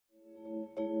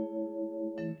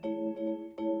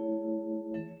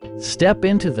Step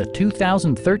into the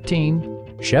 2013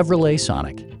 Chevrolet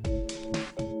Sonic.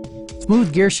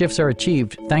 Smooth gear shifts are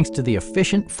achieved thanks to the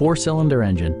efficient 4-cylinder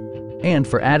engine. And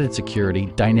for added security,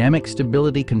 dynamic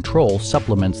stability control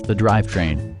supplements the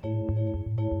drivetrain.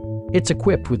 It's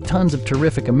equipped with tons of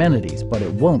terrific amenities, but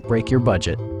it won't break your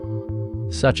budget,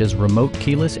 such as remote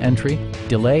keyless entry,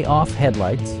 delay-off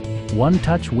headlights,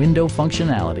 one-touch window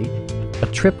functionality,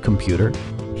 a trip computer,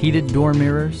 heated door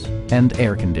mirrors, and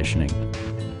air conditioning.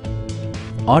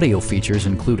 Audio features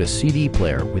include a CD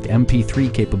player with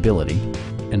MP3 capability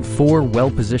and 4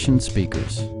 well-positioned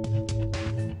speakers.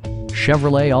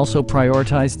 Chevrolet also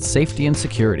prioritized safety and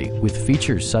security with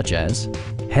features such as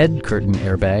head curtain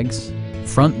airbags,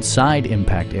 front and side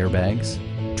impact airbags,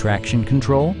 traction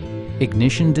control,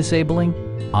 ignition disabling,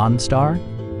 OnStar,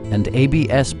 and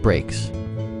ABS brakes.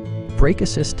 Brake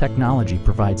assist technology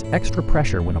provides extra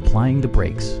pressure when applying the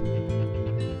brakes.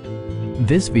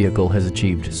 This vehicle has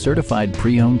achieved certified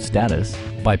pre-owned status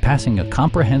by passing a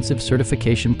comprehensive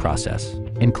certification process,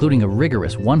 including a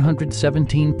rigorous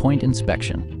 117-point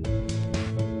inspection.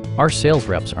 Our sales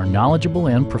reps are knowledgeable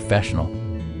and professional.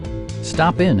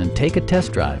 Stop in and take a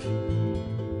test drive.